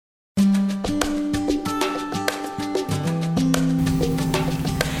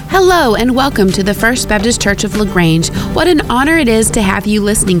Hello and welcome to the First Baptist Church of LaGrange. What an honor it is to have you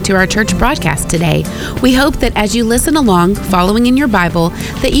listening to our church broadcast today. We hope that as you listen along, following in your Bible,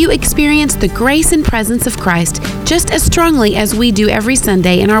 that you experience the grace and presence of Christ just as strongly as we do every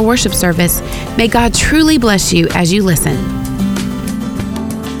Sunday in our worship service. May God truly bless you as you listen.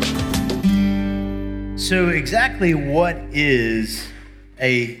 So exactly what is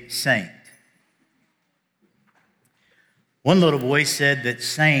a saint? One little boy said that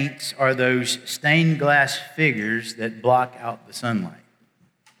saints are those stained glass figures that block out the sunlight.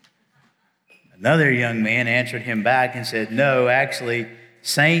 Another young man answered him back and said, no, actually,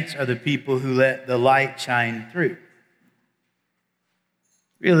 saints are the people who let the light shine through.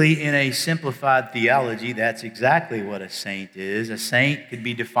 Really, in a simplified theology, that's exactly what a saint is. A saint could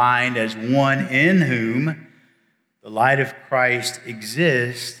be defined as one in whom the light of Christ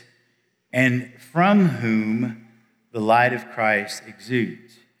exists and from whom the light of Christ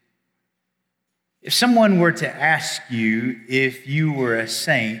exudes. If someone were to ask you if you were a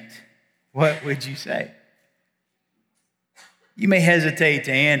saint, what would you say? You may hesitate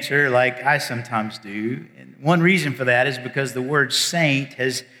to answer like I sometimes do. And one reason for that is because the word saint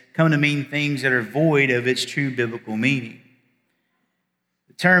has come to mean things that are void of its true biblical meaning.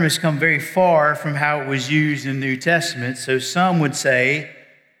 The term has come very far from how it was used in the New Testament, so some would say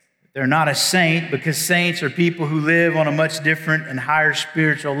they're not a saint because saints are people who live on a much different and higher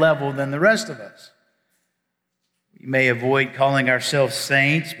spiritual level than the rest of us. We may avoid calling ourselves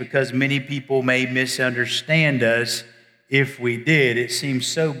saints because many people may misunderstand us if we did. It seems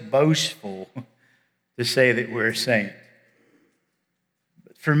so boastful to say that we're a saint.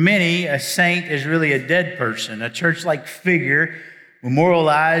 But for many, a saint is really a dead person, a church-like figure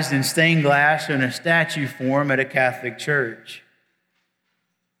memorialized in stained glass or in a statue form at a Catholic church.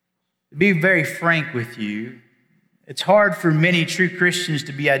 To be very frank with you, it's hard for many true Christians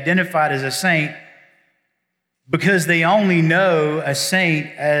to be identified as a saint because they only know a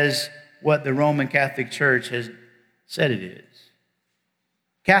saint as what the Roman Catholic Church has said it is.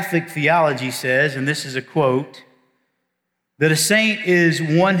 Catholic theology says, and this is a quote, that a saint is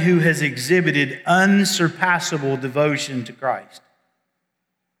one who has exhibited unsurpassable devotion to Christ.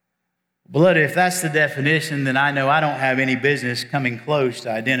 Beloved, if that's the definition, then I know I don't have any business coming close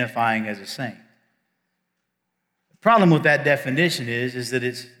to identifying as a saint. The problem with that definition is that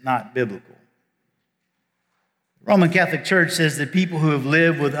it's not biblical. The Roman Catholic Church says that people who have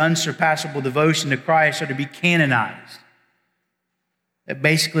lived with unsurpassable devotion to Christ are to be canonized. That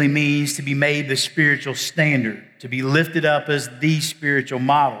basically means to be made the spiritual standard, to be lifted up as the spiritual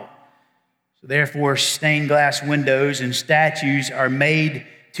model. So therefore, stained glass windows and statues are made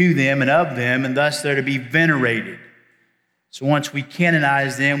to them and of them, and thus they're to be venerated. So once we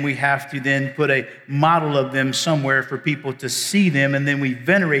canonize them, we have to then put a model of them somewhere for people to see them, and then we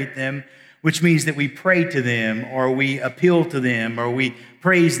venerate them, which means that we pray to them, or we appeal to them, or we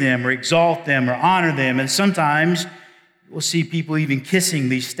praise them, or exalt them, or honor them. And sometimes we'll see people even kissing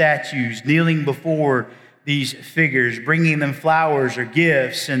these statues, kneeling before these figures, bringing them flowers or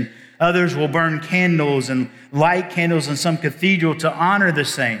gifts, and others will burn candles and light candles in some cathedral to honor the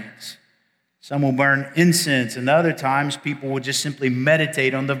saints. Some will burn incense, and other times people will just simply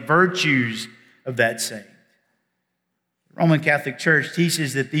meditate on the virtues of that saint. The Roman Catholic Church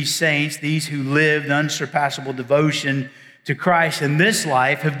teaches that these saints, these who lived unsurpassable devotion to Christ in this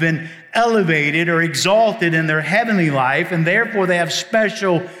life, have been elevated or exalted in their heavenly life, and therefore they have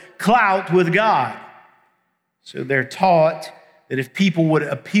special clout with God. So they're taught that if people would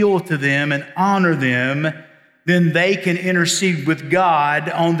appeal to them and honor them, then they can intercede with God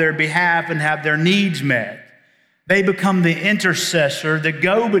on their behalf and have their needs met. They become the intercessor, the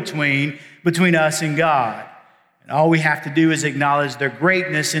go-between between us and God. And all we have to do is acknowledge their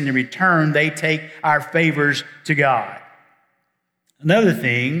greatness, and in return, they take our favors to God. Another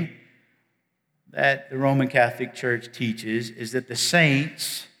thing that the Roman Catholic Church teaches is that the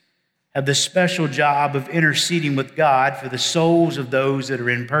saints have the special job of interceding with God for the souls of those that are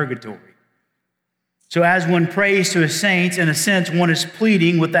in purgatory. So as one prays to a saint, in a sense, one is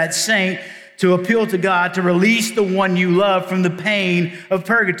pleading with that saint to appeal to God to release the one you love from the pain of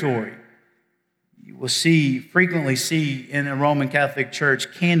purgatory. You will frequently see in the Roman Catholic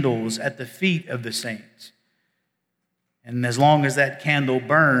Church candles at the feet of the saints. And as long as that candle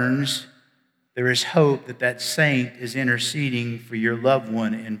burns, there is hope that that saint is interceding for your loved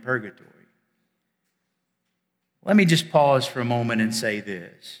one in purgatory. Let me just pause for a moment and say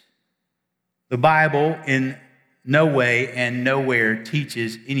this. The Bible in no way and nowhere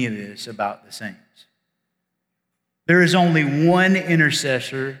teaches any of this about the saints. There is only one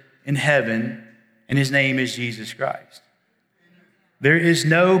intercessor in heaven, and his name is Jesus Christ. There is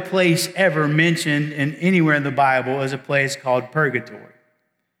no place ever mentioned anywhere in the Bible as a place called purgatory.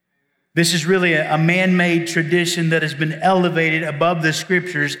 This is really a man-made tradition that has been elevated above the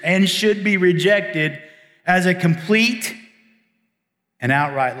scriptures and should be rejected as a complete and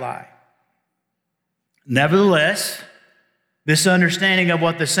outright lie. Nevertheless, this understanding of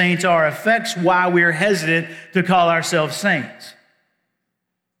what the saints are affects why we're hesitant to call ourselves saints.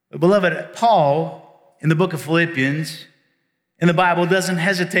 But beloved, Paul, in the book of Philippians, in the Bible, doesn't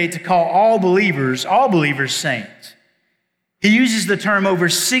hesitate to call all believers saints. He uses the term over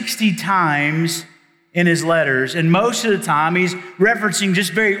 60 times in his letters, and most of the time he's referencing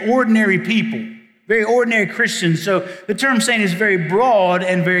just very ordinary people, very ordinary Christians. So the term saint is very broad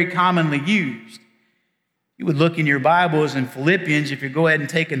and very commonly used. You would look in your Bibles in Philippians. If you go ahead and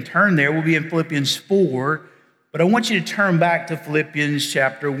take and turn there, we'll be in Philippians 4. But I want you to turn back to Philippians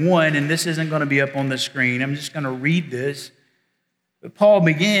chapter 1, and this isn't going to be up on the screen. I'm just going to read this. But Paul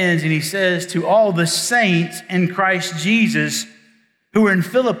begins and he says, to all the saints in Christ Jesus who are in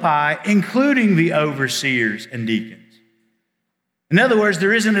Philippi, including the overseers and deacons. In other words,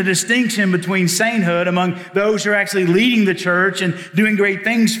 there isn't a distinction between sainthood among those who are actually leading the church and doing great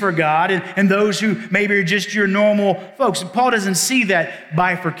things for God and those who maybe are just your normal folks. Paul doesn't see that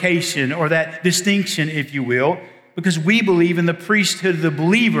bifurcation or that distinction, if you will, because we believe in the priesthood of the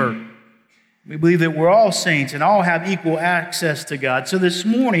believer. We believe that we're all saints and all have equal access to God. So this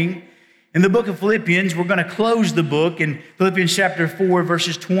morning, in the book of Philippians, we're going to close the book in Philippians chapter 4,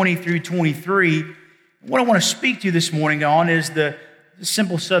 verses 20 through 23. What I want to speak to you this morning on is the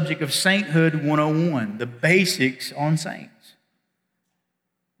simple subject of Sainthood 101, the basics on saints.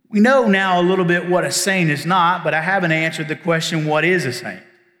 We know now a little bit what a saint is not, but I haven't answered the question, what is a saint?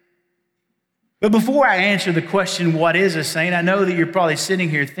 But before I answer the question, what is a saint, I know that you're probably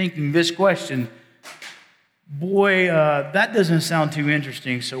sitting here thinking this question, boy, that doesn't sound too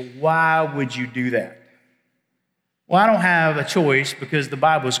interesting, so why would you do that? Well, I don't have a choice because the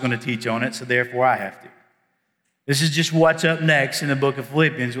Bible is going to teach on it, so therefore I have to. This is just what's up next in the book of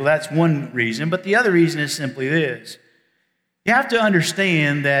Philippians. Well, that's one reason, but the other reason is simply this. You have to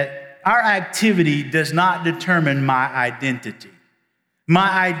understand that our activity does not determine my identity. My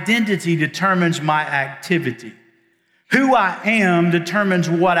identity determines my activity. Who I am determines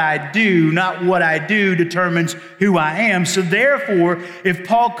what I do, not what I do determines who I am. So therefore, if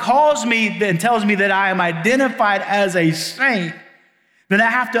Paul calls me and tells me that I am identified as a saint, then I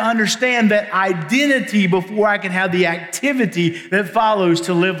have to understand that identity before I can have the activity that follows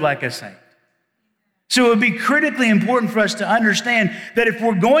to live like a saint. So it would be critically important for us to understand that if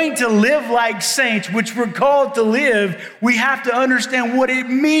we're going to live like saints, which we're called to live, we have to understand what it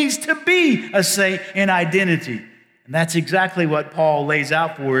means to be a saint in identity. And that's exactly what Paul lays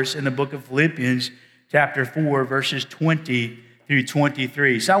out for us in the book of Philippians, chapter 4, verses 20 through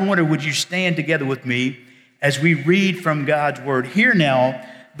 23. So I wonder, would you stand together with me as we read from God's word? Hear now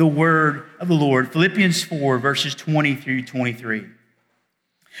the word of the Lord, Philippians 4, verses 20 through 23.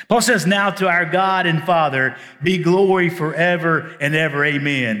 Paul says, now to our God and Father be glory forever and ever.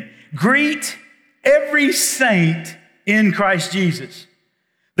 Amen. Greet every saint in Christ Jesus.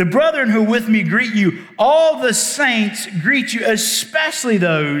 The brethren who with me greet you. All the saints greet you, especially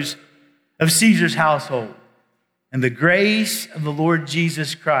those of Caesar's household. And the grace of the Lord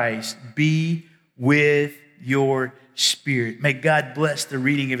Jesus Christ be with your spirit. May God bless the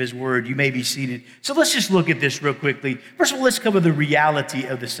reading of his word. You may be seated. So let's just look at this real quickly. First of all, let's cover the reality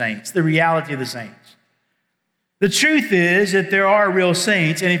of the saints. The reality of the saints. The truth is that there are real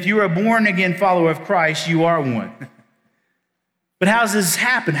saints, and if you are a born-again follower of Christ, you are one. But how does this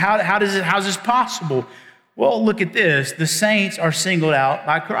happen? How's this possible? Well, look at this. The saints are singled out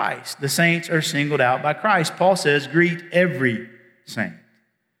by Christ. The saints are singled out by Christ. Paul says, greet every saint.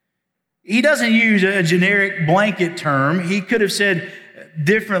 He doesn't use a generic blanket term. He could have said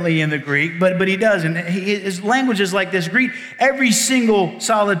differently in the Greek, but he doesn't. His language is like this: greet every single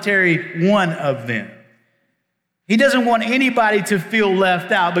solitary one of them. He doesn't want anybody to feel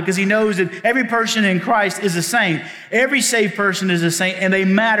left out because he knows that every person in Christ is a saint. Every saved person is a saint, and they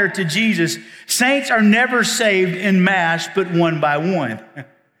matter to Jesus. Saints are never saved en masse, but one by one.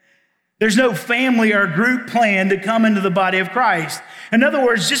 There's no family or group plan to come into the body of Christ. In other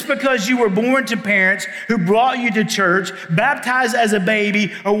words, just because you were born to parents who brought you to church, baptized as a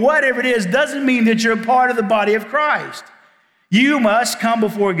baby, or whatever it is, doesn't mean that you're a part of the body of Christ. You must come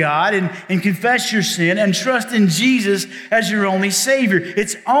before God and confess your sin and trust in Jesus as your only Savior.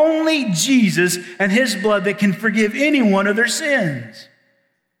 It's only Jesus and his blood that can forgive anyone of their sins.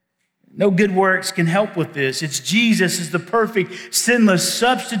 No good works can help with this. It's Jesus is the perfect, sinless,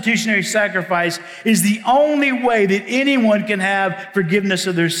 substitutionary sacrifice is the only way that anyone can have forgiveness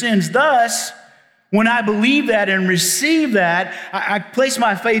of their sins. Thus, when I believe that and receive that, I place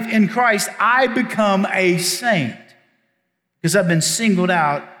my faith in Christ, I become a saint because I've been singled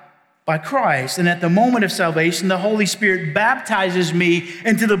out by Christ. And at the moment of salvation, the Holy Spirit baptizes me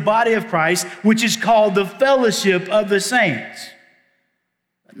into the body of Christ, which is called the fellowship of the saints.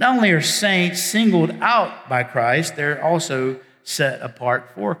 Not only are saints singled out by Christ, they're also set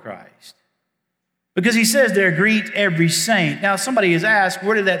apart for Christ. Because he says there, greet every saint. Now, somebody has asked,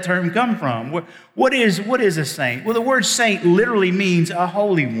 where did that term come from? What is a saint? Well, the word saint literally means a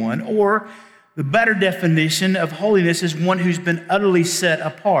holy one, or the better definition of holiness is one who's been utterly set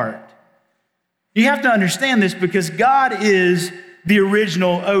apart. You have to understand this because God is the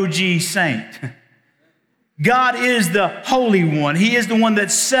original OG saint. God is the Holy One. He is the one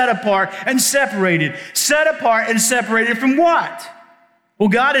that's set apart and separated. Set apart and separated from what? Well,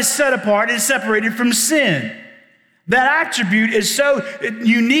 God is set apart and separated from sin. That attribute is so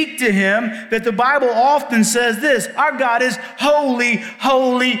unique to him that the Bible often says this: our God is holy,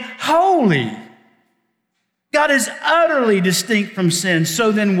 holy, holy. God is utterly distinct from sin.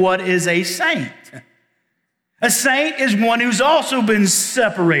 So then what is a saint? A saint is one who's also been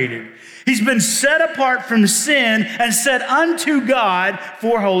separated. He's been set apart from sin and set unto God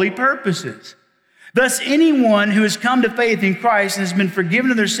for holy purposes. Thus, anyone who has come to faith in Christ and has been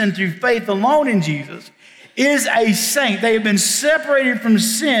forgiven of their sin through faith alone in Jesus is a saint. They have been separated from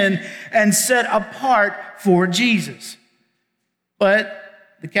sin and set apart for Jesus. But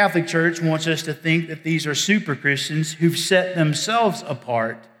the Catholic Church wants us to think that these are super Christians who've set themselves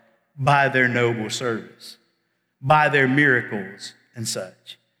apart by their noble service, by their miracles and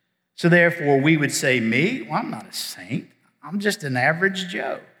such. So therefore, we would say, me? Well, I'm not a saint. I'm just an average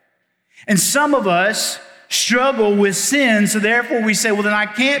Joe. And some of us struggle with sin, so therefore we say, well, then I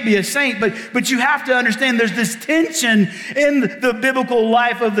can't be a saint. But you have to understand there's this tension in the biblical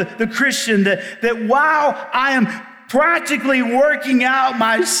life of the Christian that while I am practically working out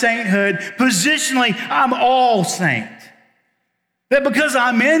my sainthood, positionally, I'm all saint. That because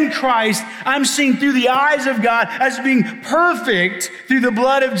I'm in Christ, I'm seen through the eyes of God as being perfect through the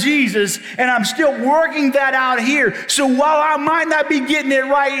blood of Jesus, and I'm still working that out here. So while I might not be getting it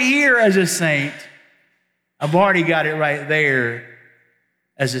right here as a saint, I've already got it right there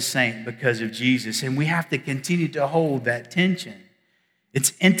as a saint because of Jesus. And we have to continue to hold that tension.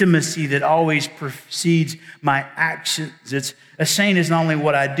 It's intimacy that always precedes my actions. A saint is not only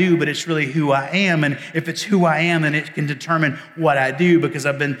what I do, but it's really who I am. And if it's who I am, then it can determine what I do because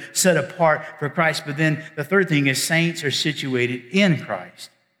I've been set apart for Christ. But then the third thing is saints are situated in Christ.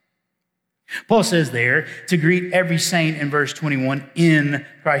 Paul says there to greet every saint in verse 21 in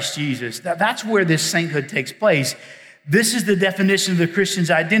Christ Jesus. That's where this sainthood takes place. This is the definition of the Christian's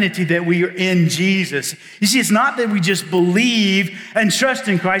identity, that we are in Jesus. You see, it's not that we just believe and trust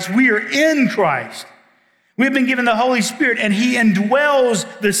in Christ. We are in Christ. We've been given the Holy Spirit, and he indwells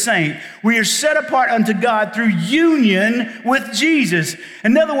the saint. We are set apart unto God through union with Jesus.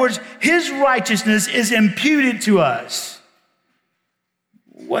 In other words, his righteousness is imputed to us.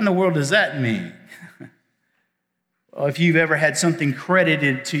 What in the world does that mean? Well, if you've ever had something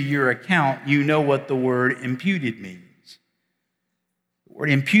credited to your account, you know what the word imputed means. The word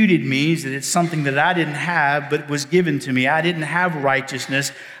imputed means that it's something that I didn't have but was given to me. I didn't have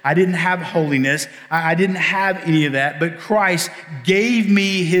righteousness. I didn't have holiness. I didn't have any of that, but Christ gave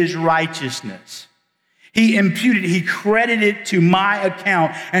me his righteousness. He imputed, he credited it to my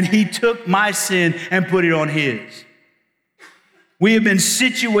account, and he took my sin and put it on his. We have been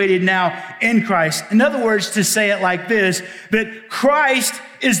situated now in Christ. In other words, to say it like this, that Christ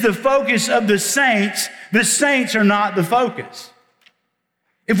is the focus of the saints are not the focus.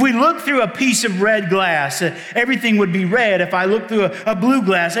 If we look through a piece of red glass, everything would be red. If I look through a blue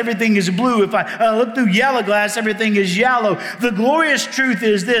glass, everything is blue. If I look through yellow glass, everything is yellow. The glorious truth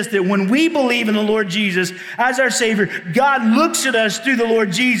is this, that when we believe in the Lord Jesus as our Savior, God looks at us through the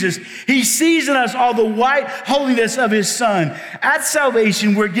Lord Jesus. He sees in us all the white holiness of his Son. At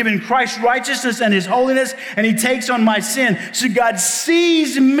salvation, we're given Christ's righteousness and his holiness, and he takes on my sin. So God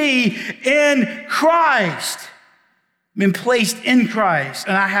sees me in Christ. Been placed in Christ,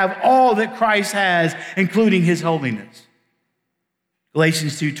 and I have all that Christ has, including his holiness.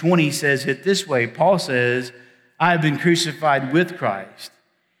 Galatians 2:20 says it this way. Paul says, I have been crucified with Christ,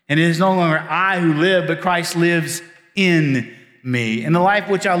 and it is no longer I who live, but Christ lives in me. And the life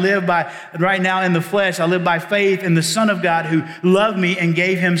which I live by right now in the flesh, I live by faith in the Son of God who loved me and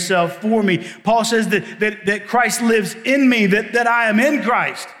gave himself for me. Paul says that Christ lives in me, that I am in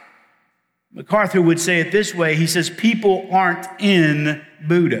Christ. MacArthur would say it this way. He says, people aren't in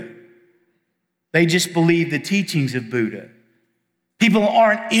Buddha. They just believe the teachings of Buddha. People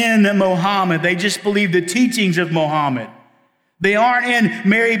aren't in Mohammed. They just believe the teachings of Mohammed. They aren't in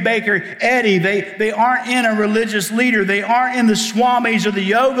Mary Baker Eddy. They aren't in a religious leader. They aren't in the swamis or the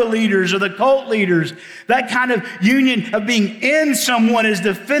yoga leaders or the cult leaders. That kind of union of being in someone is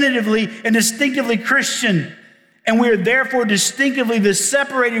definitively and distinctively Christian. And we are therefore distinctively the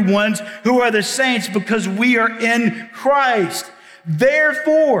separated ones who are the saints because we are in Christ.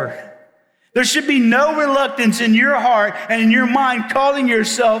 Therefore, there should be no reluctance in your heart and in your mind calling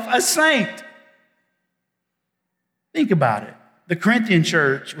yourself a saint. Think about it. The Corinthian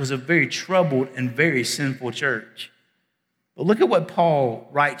church was a very troubled and very sinful church. But look at what Paul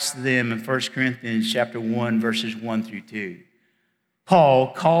writes to them in 1 Corinthians chapter 1, verses 1 through 2.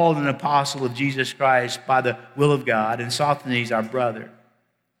 Paul, called an apostle of Jesus Christ by the will of God, and Sosthenes, our brother,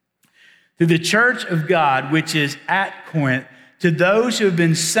 to the church of God which is at Corinth, to those who have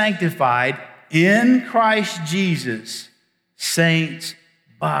been sanctified in Christ Jesus, saints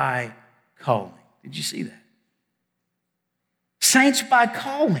by calling. Did you see that? Saints by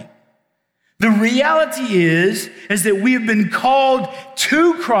calling. The reality is that we have been called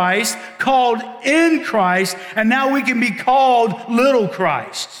to Christ, called in Christ, and now we can be called little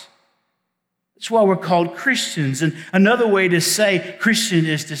Christs. That's why we're called Christians. And another way to say Christian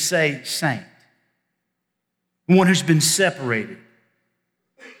is to say saint, one who's been separated.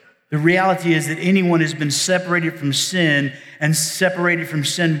 The reality is that anyone who's been separated from sin and separated from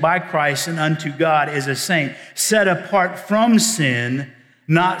sin by Christ and unto God is a saint, set apart from sin,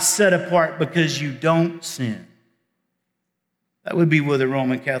 not set apart because you don't sin. That would be where the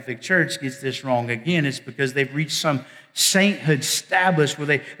Roman Catholic Church gets this wrong again. It's because they've reached some sainthood established where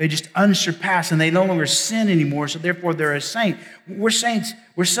they just unsurpassed and they no longer sin anymore, so therefore they're a saint. We're saints.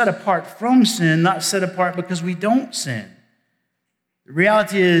 We're set apart from sin, not set apart because we don't sin. The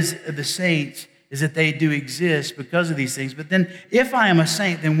reality is the saints is that they do exist because of these things. But then if I am a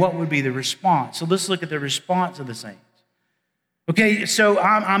saint, then what would be the response? So let's look at the response of the saints. Okay, so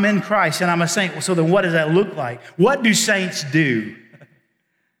I'm in Christ and I'm a saint. So then what does that look like? What do saints do?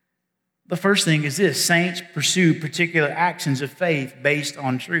 The first thing is this: saints pursue particular actions of faith based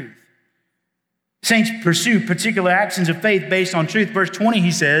on truth. Saints pursue particular actions of faith based on truth. Verse 20,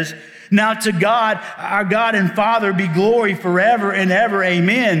 he says, now to God, our God and Father, be glory forever and ever.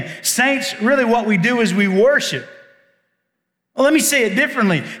 Amen. Saints, really what we do is we worship. Well, let me say it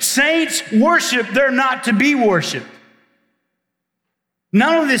differently. Saints worship, they're not to be worshiped.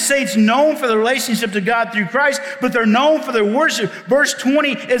 Not only the saints known for the relationship to God through Christ, but they're known for their worship. Verse 20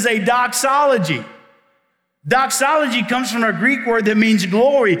 is a doxology. Doxology comes from a Greek word that means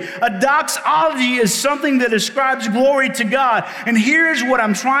glory. A doxology is something that ascribes glory to God. And here's what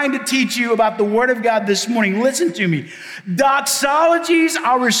I'm trying to teach you about the Word of God this morning. Listen to me. Doxologies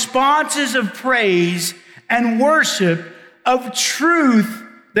are responses of praise and worship of truth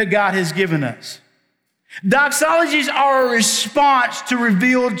that God has given us. Doxologies are a response to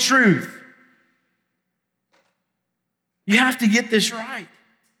revealed truth. You have to get this right.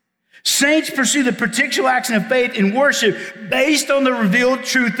 Saints pursue the particular action of faith in worship based on the revealed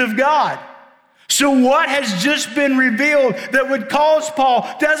truth of God. So what has just been revealed that would cause Paul,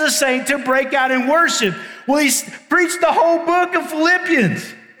 as a saint, to break out in worship? Well, he's preached the whole book of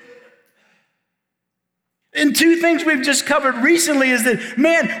Philippians. And two things we've just covered recently is that,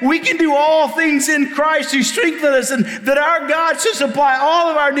 man, we can do all things in Christ who strengthen us, and that our God should supply all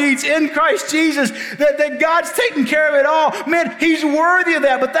of our needs in Christ Jesus, that God's taking care of it all. Man, he's worthy of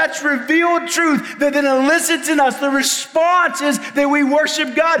that, but that's revealed truth that then elicits in us the response is that we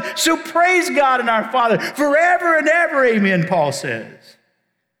worship God. So praise God and our Father forever and ever, amen, Paul says.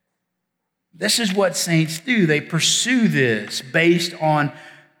 This is what saints do. They pursue this based on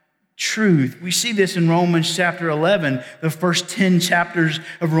truth. We see this in Romans chapter 11, the first 10 chapters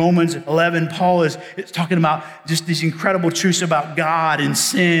of Romans 11. Paul is talking about just these incredible truths about God and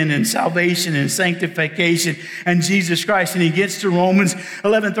sin and salvation and sanctification and Jesus Christ. And he gets to Romans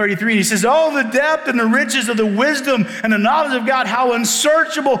 11:33 and he says, oh, the depth and the riches of the wisdom and the knowledge of God, how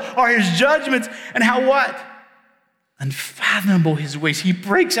unsearchable are his judgments and how what? Unfathomable his ways. He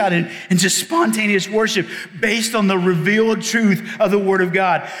breaks out in just spontaneous worship based on the revealed truth of the Word of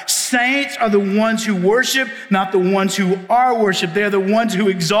God. Saints are the ones who worship, not the ones who are worshiped. They're the ones who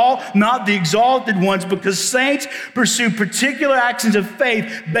exalt, not the exalted ones, because saints pursue particular actions of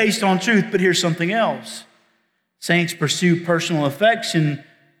faith based on truth. But here's something else. Saints pursue personal affection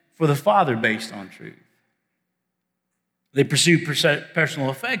for the Father based on truth. They pursue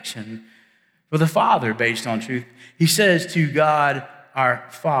personal affection for the Father based on truth. He says to God, our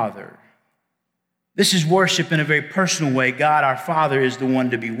Father. This is worship in a very personal way. God, our Father, is the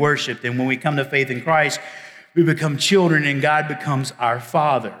one to be worshiped. And when we come to faith in Christ, we become children and God becomes our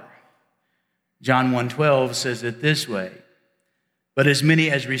Father. John 1:12 says it this way, but as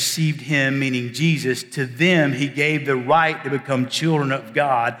many as received him, meaning Jesus, to them he gave the right to become children of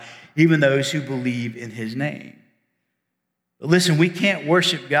God, even those who believe in his name. But listen, we can't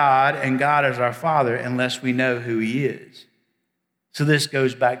worship God and God as our Father unless we know who he is. So this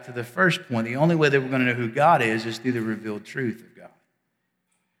goes back to the first point. The only way that we're going to know who God is through the revealed truth of God.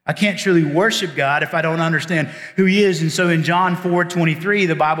 I can't truly worship God if I don't understand who he is. And so in John 4:23,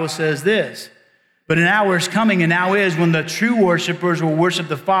 the Bible says this, but an hour is coming and now is when the true worshipers will worship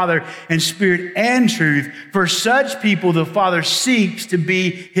the Father in spirit and truth. For such people, the Father seeks to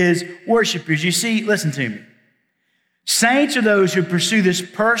be his worshipers. You see, listen to me. Saints are those who pursue this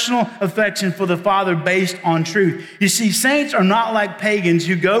personal affection for the Father based on truth. You see, saints are not like pagans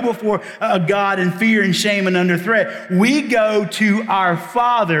who go before a God in fear and shame and under threat. We go to our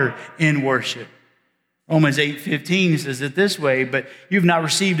Father in worship. Romans 8:15 says it this way, but you've not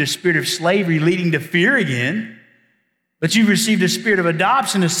received a spirit of slavery leading to fear again, but you've received a spirit of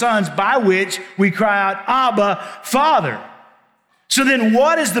adoption as sons by which we cry out, Abba, Father. So then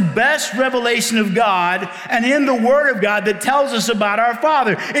what is the best revelation of God and in the Word of God that tells us about our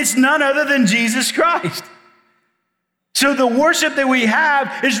Father? It's none other than Jesus Christ. So the worship that we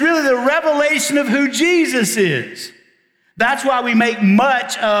have is really the revelation of who Jesus is. That's why we make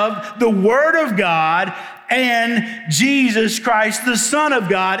much of the Word of God and Jesus Christ, the Son of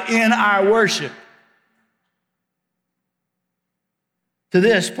God, in our worship. To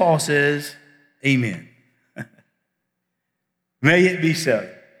this, Paul says, amen. May it be so.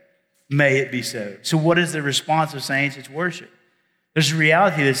 May it be so. So what is the response of saints? It's worship. There's the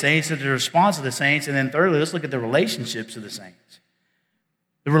reality of the saints, there's the response of the saints, and then thirdly, let's look at the relationships of the saints.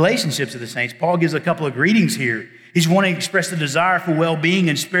 The relationships of the saints. Paul gives a couple of greetings here. He's wanting to express the desire for well-being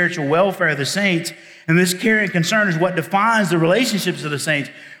and spiritual welfare of the saints, and this care and concern is what defines the relationships of the saints.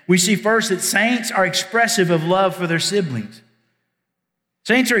 We see first that saints are expressive of love for their siblings.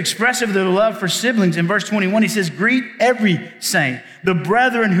 Saints are expressive of their love for siblings. In verse 21, he says, greet every saint. The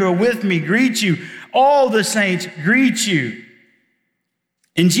brethren who are with me greet you. All the saints greet you.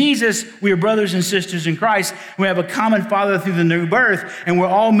 In Jesus, we are brothers and sisters in Christ. We have a common Father through the new birth, and we're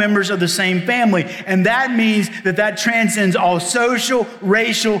all members of the same family. And that means that transcends all social,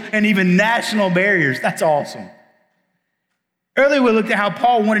 racial, and even national barriers. That's awesome. Earlier, we looked at how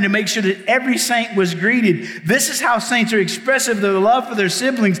Paul wanted to make sure that every saint was greeted. This is how saints are expressive of their love for their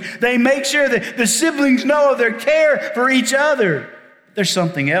siblings. They make sure that the siblings know of their care for each other. But there's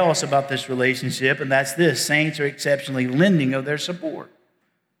something else about this relationship, and that's this. Saints are exceptionally lending of their support.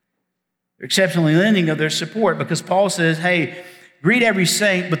 They're exceptionally lending of their support because Paul says, hey, greet every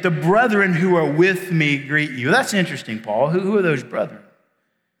saint, but the brethren who are with me greet you. That's interesting, Paul. Who are those brethren?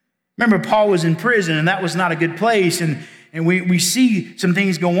 Remember, Paul was in prison, and that was not a good place, and we see some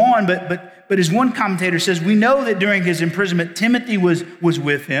things go on, but as one commentator says, we know that during his imprisonment, Timothy was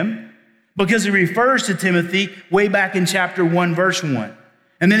with him because he refers to Timothy way back in chapter 1, verse 1.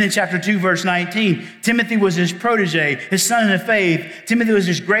 And then in chapter 2, verse 19, Timothy was his protege, his son in the faith. Timothy was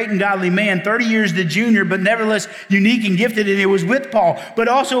this great and godly man, 30 years the junior, but nevertheless unique and gifted, and he was with Paul. But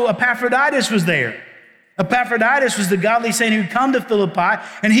also Epaphroditus was there. Epaphroditus was the godly saint who come to Philippi,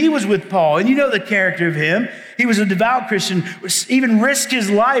 and he was with Paul. And you know the character of him. He was a devout Christian, even risked his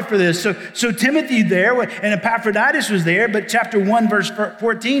life for this. So Timothy there, and Epaphroditus was there, but chapter 1, verse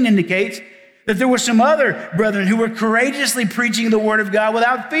 14 indicates that there were some other brethren who were courageously preaching the word of God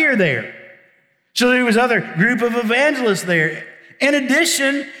without fear there. So there was other group of evangelists there. In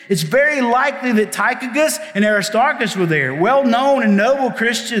addition, it's very likely that Tychicus and Aristarchus were there, well-known and noble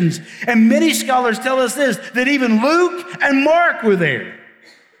Christians. And many scholars tell us this, that even Luke and Mark were there.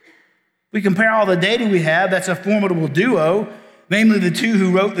 We compare all the data we have, that's a formidable duo, namely the two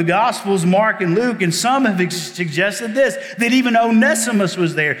who wrote the Gospels, Mark and Luke, and some have suggested this, that even Onesimus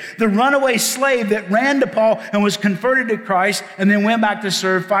was there, the runaway slave that ran to Paul and was converted to Christ and then went back to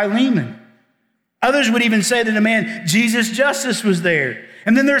serve Philemon. Others would even say that a man, Jesus Justus, was there.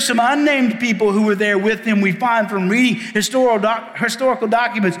 And then there's some unnamed people who were there with him we find from reading historical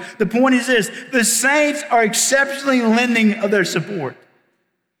documents. The point is this, the saints are exceptionally lending of their support.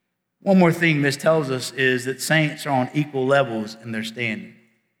 One more thing this tells us is that saints are on equal levels in their standing.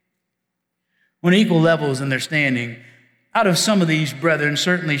 On equal levels in their standing, out of some of these brethren,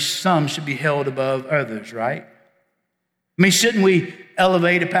 certainly some should be held above others, right? I mean, shouldn't we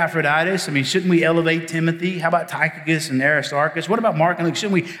elevate Epaphroditus? I mean, shouldn't we elevate Timothy? How about Tychicus and Aristarchus? What about Mark and Luke?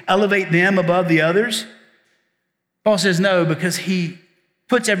 Shouldn't we elevate them above the others? Paul says no, because he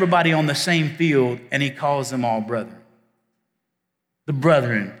puts everybody on the same field, and he calls them all brethren. The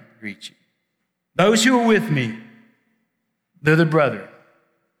brethren greet you. Those who are with me, they're the brethren,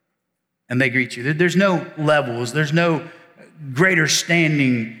 and they greet you. There's no levels. There's no greater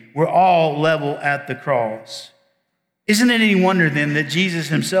standing. We're all level at the cross. Isn't it any wonder then that Jesus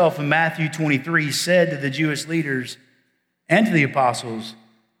himself in Matthew 23 said to the Jewish leaders and to the apostles,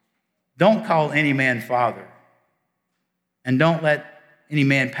 don't call any man father, and don't let any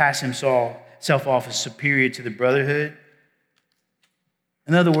man pass himself off as superior to the brotherhood.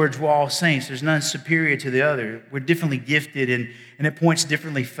 In other words, we're all saints. There's none superior to the other. We're differently gifted and at points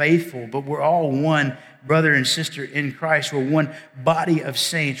differently faithful, but we're all one brother and sister in Christ. We're one body of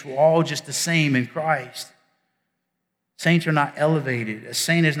saints. We're all just the same in Christ. Saints are not elevated. A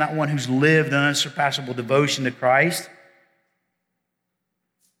saint is not one who's lived an unsurpassable devotion to Christ.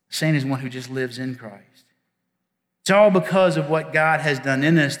 A saint is one who just lives in Christ. It's all because of what God has done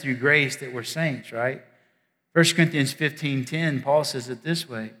in us through grace that we're saints, right? 1 Corinthians 15:10, Paul says it this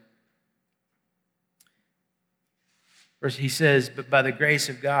way. First, he says, but by the grace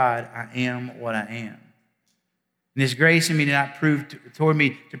of God, I am what I am. And his grace in me did not toward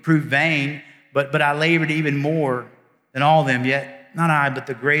me to prove vain, but I labored even more than all of them, yet not I, but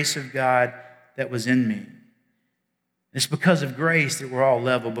the grace of God that was in me. It's because of grace that we're all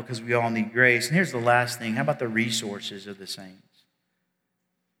level, because we all need grace. And here's the last thing. How about the resources of the saints?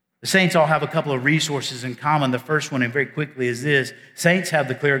 The saints all have a couple of resources in common. The first one, and very quickly, is this. Saints have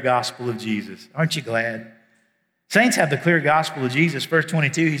the clear gospel of Jesus. Aren't you glad? Saints have the clear gospel of Jesus. Verse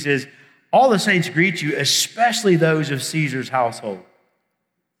 22, he says, all the saints greet you, especially those of Caesar's household.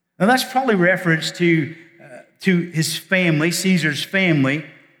 Now that's probably reference to his family, Caesar's family,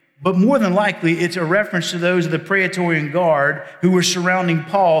 but more than likely it's a reference to those of the Praetorian Guard who were surrounding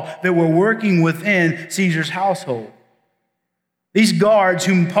Paul that were working within Caesar's household. These guards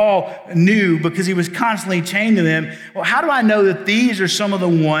whom Paul knew because he was constantly chained to them. Well, how do I know that these are some of the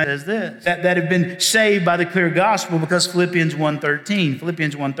ones that have been saved by the clear gospel? Because Philippians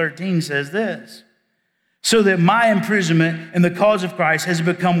 1:13 says this. So that my imprisonment in the cause of Christ has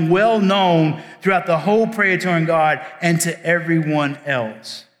become well known throughout the whole Praetorian Guard and to everyone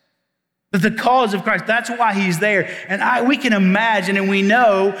else. That the cause of Christ, that's why he's there. And we can imagine, and we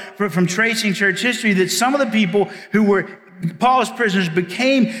know from tracing church history, that some of the people who were Paul's prisoners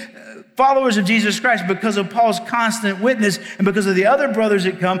became followers of Jesus Christ because of Paul's constant witness and because of the other brothers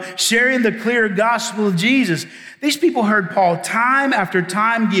that come sharing the clear gospel of Jesus. These people heard Paul time after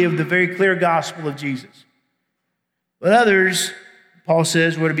time give the very clear gospel of Jesus. But others, Paul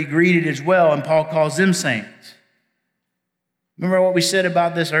says, were to be greeted as well, and Paul calls them saints. Remember what we said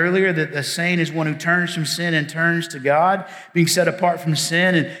about this earlier, that a saint is one who turns from sin and turns to God, being set apart from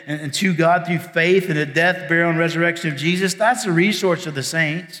sin and to God through faith in the death, burial, and resurrection of Jesus. That's the resource of the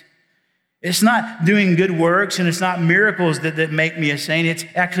saints. It's not doing good works and it's not miracles that make me a saint. It's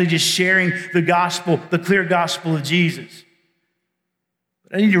actually just sharing the gospel, the clear gospel of Jesus.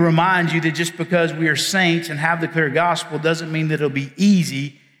 But I need to remind you that just because we are saints and have the clear gospel doesn't mean that it'll be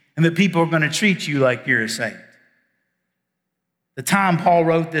easy and that people are going to treat you like you're a saint. The time Paul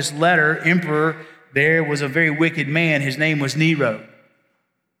wrote this letter, emperor there was a very wicked man. His name was Nero.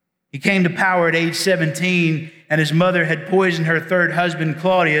 He came to power at age 17, and his mother had poisoned her third husband,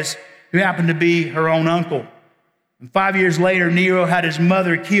 Claudius, who happened to be her own uncle. And 5 years later, Nero had his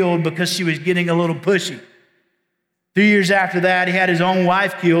mother killed because she was getting a little pushy. 3 years after that, he had his own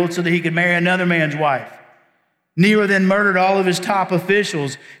wife killed so that he could marry another man's wife. Nero then murdered all of his top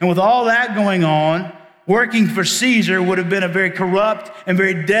officials. And with all that going on, working for Caesar would have been a very corrupt and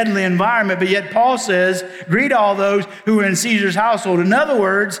very deadly environment, but yet Paul says, greet all those who are in Caesar's household. In other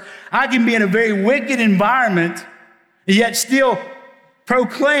words, I can be in a very wicked environment, yet still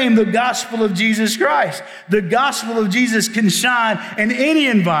proclaim the gospel of Jesus Christ. The gospel of Jesus can shine in any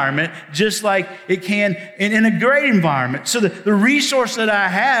environment, just like it can in a great environment. So the resource that I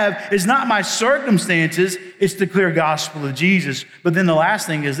have is not my circumstances, it's the clear gospel of Jesus. But then the last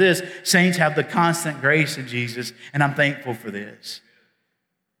thing is this: saints have the constant grace of Jesus, and I'm thankful for this.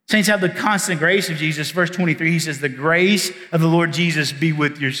 Saints have the constant grace of Jesus. Verse 23, he says, the grace of the Lord Jesus be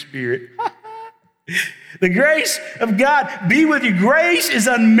with your spirit. The grace of God be with you. Grace is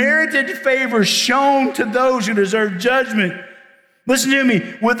unmerited favor shown to those who deserve judgment. Listen to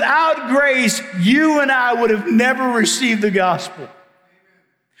me. Without grace, you and I would have never received the gospel.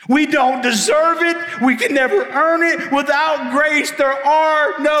 We don't deserve it. We can never earn it. Without grace, there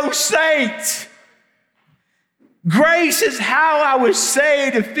are no saints. Grace is how I was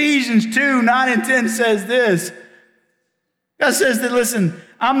saved. Ephesians 2:9-10 says this. God says that, listen,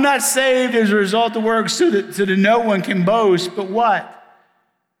 I'm not saved as a result of works so that no one can boast, but what?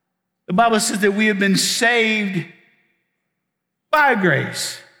 The Bible says that we have been saved by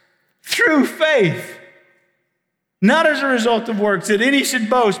grace, through faith, not as a result of works, that any should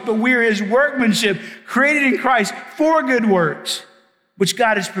boast, but we are his workmanship, created in Christ for good works, which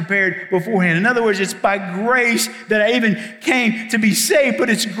God has prepared beforehand. In other words, it's by grace that I even came to be saved, but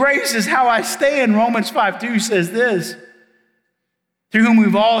it's grace is how I stand. Romans 5:2 says this, through whom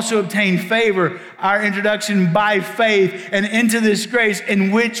we've also obtained favor, our introduction by faith, and into this grace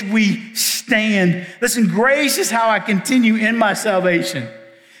in which we stand. Listen, grace is how I continue in my salvation.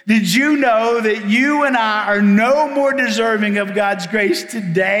 Did you know that you and I are no more deserving of God's grace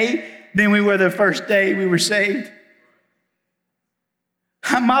today than we were the first day we were saved?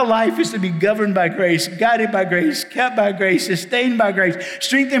 My life is to be governed by grace, guided by grace, kept by grace, sustained by grace,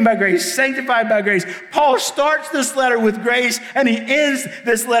 strengthened by grace, sanctified by grace. Paul starts this letter with grace and he ends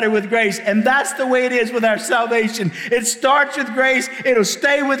this letter with grace. And that's the way it is with our salvation. It starts with grace, it'll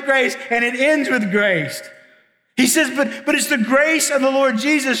stay with grace, and it ends with grace. He says, but it's the grace of the Lord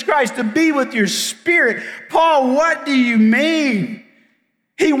Jesus Christ to be with your spirit. Paul, what do you mean?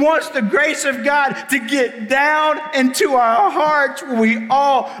 He wants the grace of God to get down into our hearts where we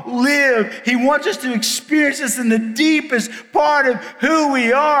all live. He wants us to experience this in the deepest part of who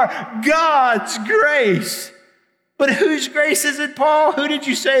we are, God's grace. But whose grace is it, Paul? Who did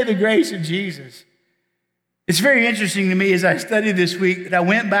you say the grace of Jesus? It's very interesting to me as I studied this week that I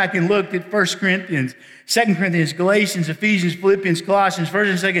went back and looked at 1 Corinthians, 2 Corinthians, Galatians, Ephesians, Philippians, Colossians, 1st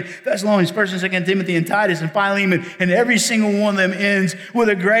and 2nd Thessalonians, 1st and 2nd Timothy, and Titus, and Philemon, and every single one of them ends with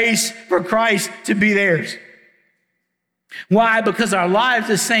a grace for Christ to be theirs. Why? Because our lives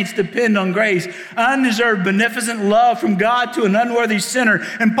as saints depend on grace, undeserved, beneficent love from God to an unworthy sinner.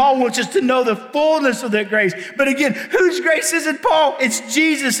 And Paul wants us to know the fullness of that grace. But again, whose grace is it, Paul? It's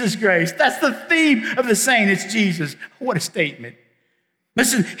Jesus' grace. That's the theme of the saint. It's Jesus. What a statement.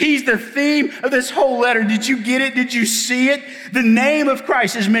 Listen, he's the theme of this whole letter. Did you get it? Did you see it? The name of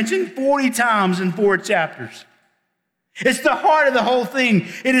Christ is mentioned 40 times in 4 chapters. It's the heart of the whole thing.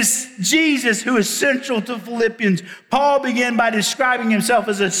 It is Jesus who is central to Philippians. Paul began by describing himself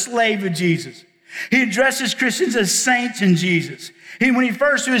as a slave of Jesus. He addresses Christians as saints in Jesus. When he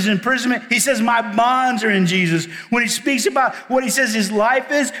first to his imprisonment, he says, my bonds are in Jesus. When he speaks about what he says his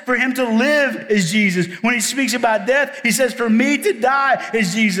life is, for him to live is Jesus. When he speaks about death, he says, for me to die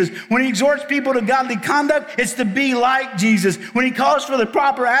is Jesus. When he exhorts people to godly conduct, it's to be like Jesus. When he calls for the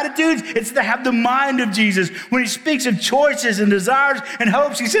proper attitudes, it's to have the mind of Jesus. When he speaks of choices and desires and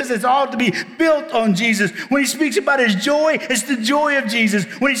hopes, he says it's all to be built on Jesus. When he speaks about his joy, it's the joy of Jesus.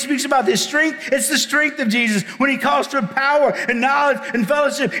 When he speaks about his strength, it's the strength of Jesus. When he calls for power and knowledge and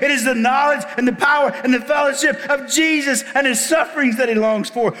fellowship, it is the knowledge and the power and the fellowship of Jesus and his sufferings that he longs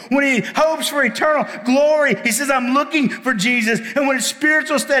for. When he hopes for eternal glory, he says, I'm looking for Jesus. And when his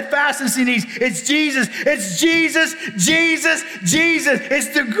spiritual steadfastness he needs, it's Jesus. It's Jesus, Jesus, Jesus.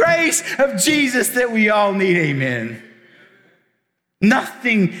 It's the grace of Jesus that we all need. Amen.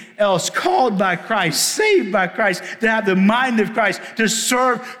 Nothing else. Called by Christ, saved by Christ, to have the mind of Christ, to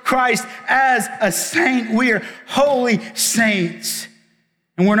serve Christ as a saint. We are holy saints.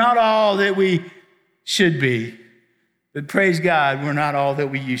 And we're not all that we should be. But praise God, we're not all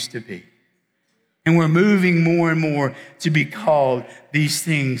that we used to be. And we're moving more and more to be called these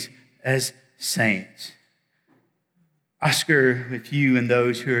things as saints. Oscar, if you and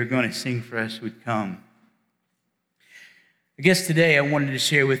those who are going to sing for us would come. I guess today I wanted to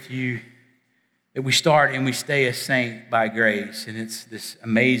share with you that we start and we stay a saint by grace, and it's this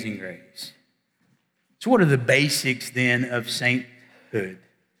amazing grace. So what are the basics then of sainthood?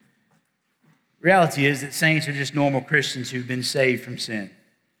 Reality is that saints are just normal Christians who've been saved from sin.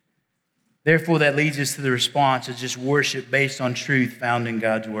 Therefore, that leads us to the response of just worship based on truth found in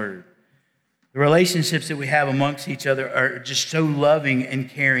God's word. The relationships that we have amongst each other are just so loving and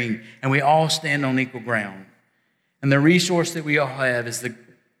caring, and we all stand on equal ground. And the resource that we all have is the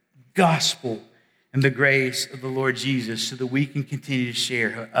gospel and the grace of the Lord Jesus so that we can continue to share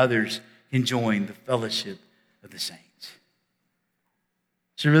how others can join the fellowship of the saints.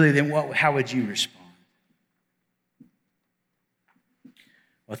 So really then, how would you respond?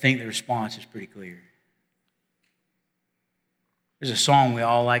 Well, I think the response is pretty clear. There's a song we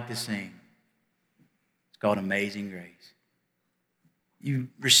all like to sing. It's called Amazing Grace. You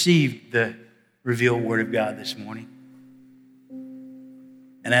received the revealed word of God this morning.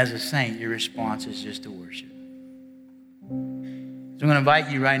 And as a saint, your response is just to worship. So I'm going to invite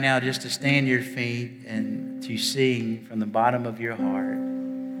you right now just to stand to your feet and to sing from the bottom of your heart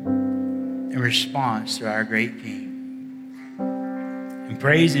in response to our great King. And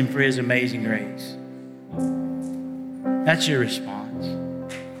praise him for his amazing grace. That's your response.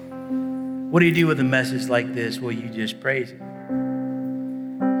 What do you do with a message like this? Well, you just praise Him.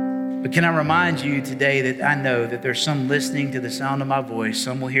 But can I remind you today that I know that there's some listening to the sound of my voice.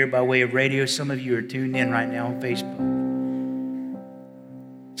 Some will hear by way of radio. Some of you are tuned in right now on Facebook.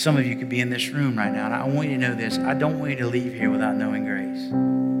 Some of you could be in this room right now. And I want you to know this. I don't want you to leave here without knowing grace.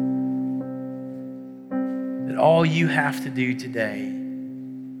 That all you have to do today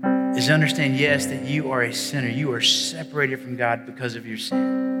is understand, yes, that you are a sinner. You are separated from God because of your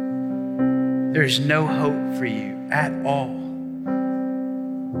sin. There's no hope for you at all.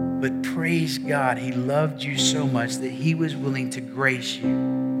 But praise God, He loved you so much that He was willing to grace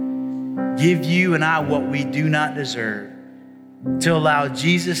you, give you and I what we do not deserve, to allow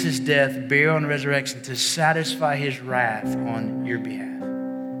Jesus' death, burial, and resurrection to satisfy His wrath on your behalf.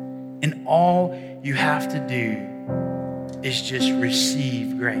 And all you have to do is just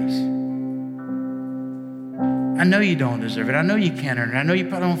receive grace. I know you don't deserve it. I know you can't earn it. I know you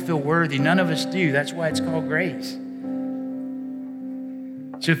probably don't feel worthy. None of us do. That's why it's called grace.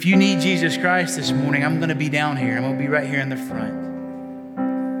 So if you need Jesus Christ this morning, I'm going to be down here. I'm going to be right here in the front.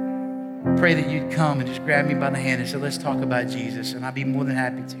 Pray that you'd come and just grab me by the hand and say, let's talk about Jesus. And I'd be more than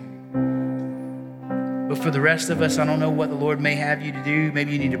happy to. But for the rest of us, I don't know what the Lord may have you to do.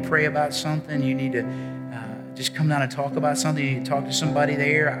 Maybe you need to pray about something. You need to just come down and talk about something. You need to talk to somebody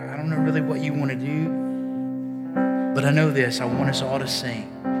there. I don't know really what you want to do. But I know this. I want us all to sing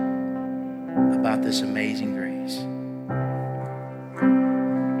about this amazing grace.